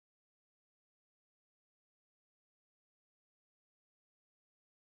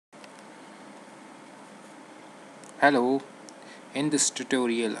Hello, in this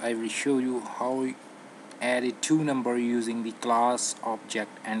tutorial I will show you how to add a two number using the class,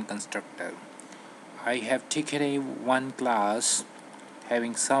 object and constructor. I have taken a one class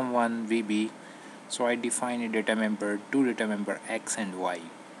having someone VB, so I define a data member, two data member X and Y,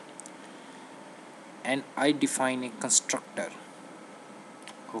 and I define a constructor.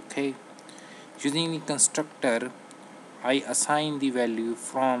 Okay, using the constructor I assign the value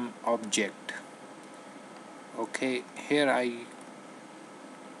from object. Okay, here I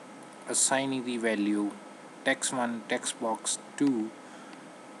assigning the value text1 text box 2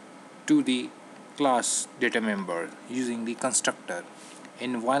 to the class data member using the constructor.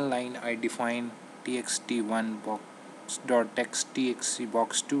 In one line I define txt1 box dot text txt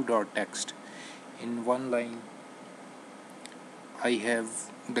box 2 dot text. In one line I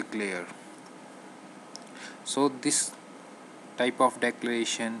have declare. So this type of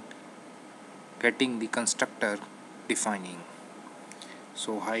declaration getting the constructor defining.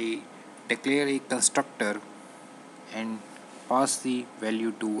 So I declare a constructor and pass the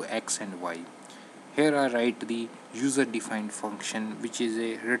value to X and Y. Here I write the user defined function, which is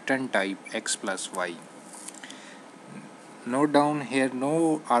a return type X plus Y. Note down here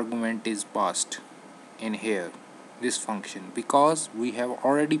no argument is passed in here this function because we have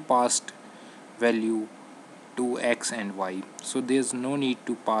already passed value to X and Y, so there's no need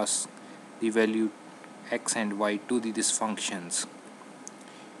to pass the value X and Y to these functions.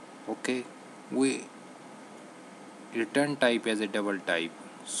 Okay, we return type as a double type,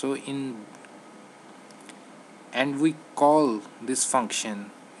 so we call this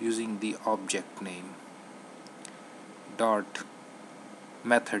function using the object name dot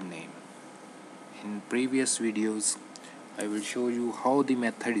method name. In previous videos I will show you how the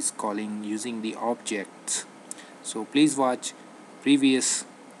method is calling using the objects, so please watch previous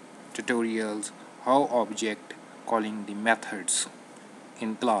tutorials how object calling the methods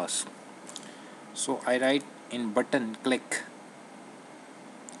in class. So I write in button click,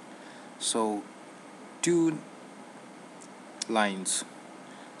 so two lines.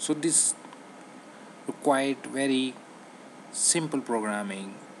 So this required very simple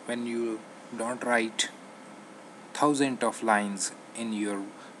programming when you don't write thousands of lines in your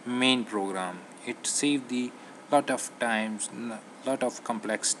main program. It saves the lot of times, lot of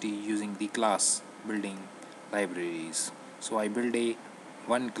complexity using the class building libraries. So I build a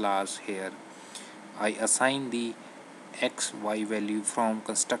one class here. I assign the X Y value from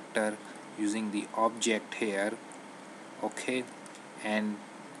constructor using the object here. Okay, and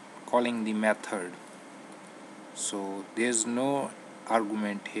calling the method. So there's no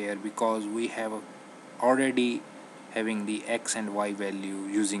argument here because we have already having the X and Y value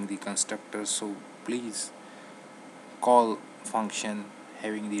using the constructor. So please call function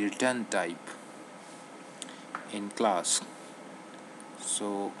having the return type in class.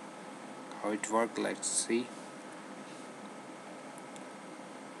 So how it works, let's see.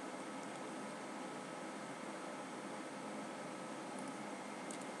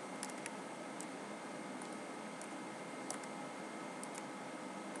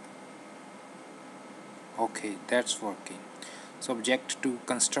 Okay, that's working. Subject to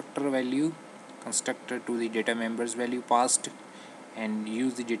constructor value, constructor to the data members value passed, and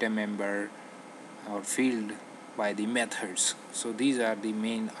use the data member or field by the methods. So these are the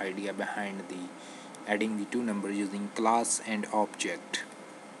main idea behind the adding the two numbers using class and object.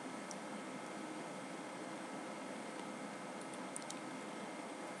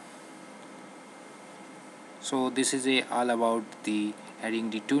 So this is all about the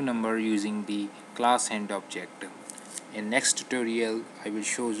adding the two number using the class and object. In next tutorial I will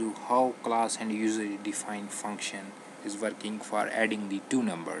show you how class and user defined function is working for adding the two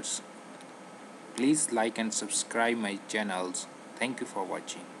numbers. Please like and subscribe my channels. Thank you for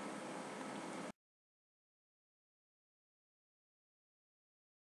watching.